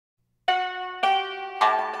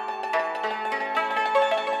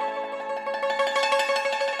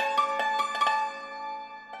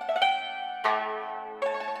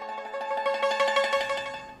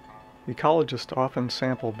Ecologists often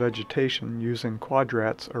sample vegetation using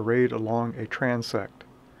quadrats arrayed along a transect.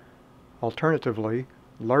 Alternatively,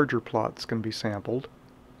 larger plots can be sampled,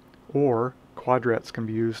 or quadrats can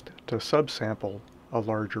be used to subsample a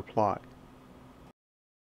larger plot.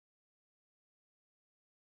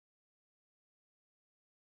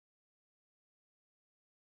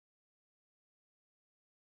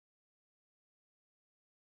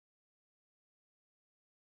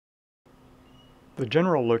 The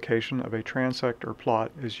general location of a transect or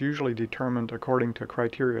plot is usually determined according to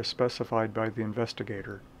criteria specified by the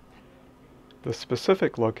investigator. The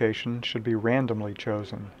specific location should be randomly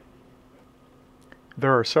chosen.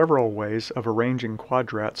 There are several ways of arranging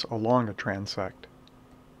quadrats along a transect.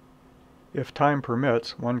 If time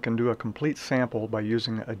permits, one can do a complete sample by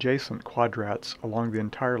using adjacent quadrats along the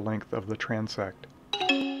entire length of the transect.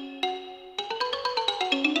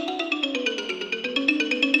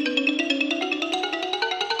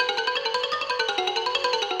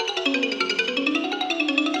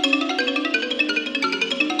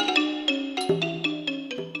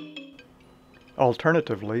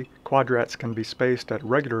 Alternatively, quadrats can be spaced at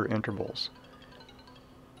regular intervals.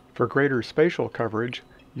 For greater spatial coverage,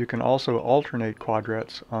 you can also alternate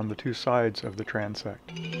quadrats on the two sides of the transect.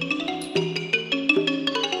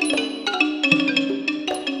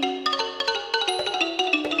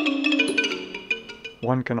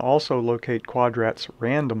 One can also locate quadrats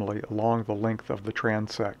randomly along the length of the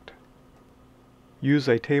transect. Use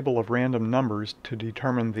a table of random numbers to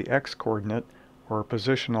determine the x-coordinate, or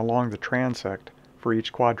position along the transect, for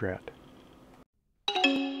each quadrat.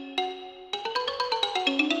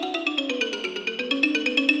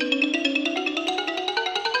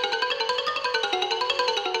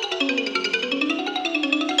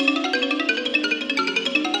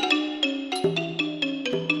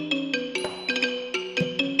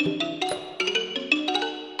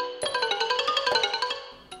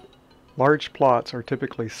 Large plots are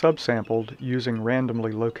typically subsampled using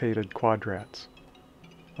randomly located quadrats.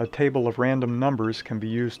 A table of random numbers can be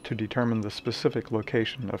used to determine the specific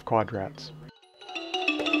location of quadrats.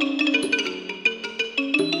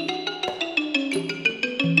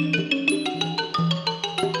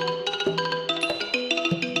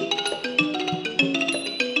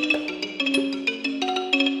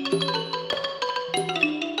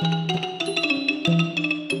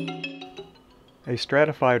 A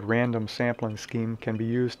stratified random sampling scheme can be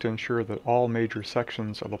used to ensure that all major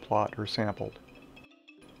sections of a plot are sampled.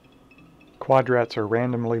 Quadrats are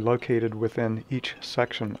randomly located within each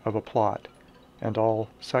section of a plot, and all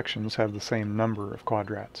sections have the same number of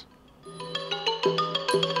quadrats.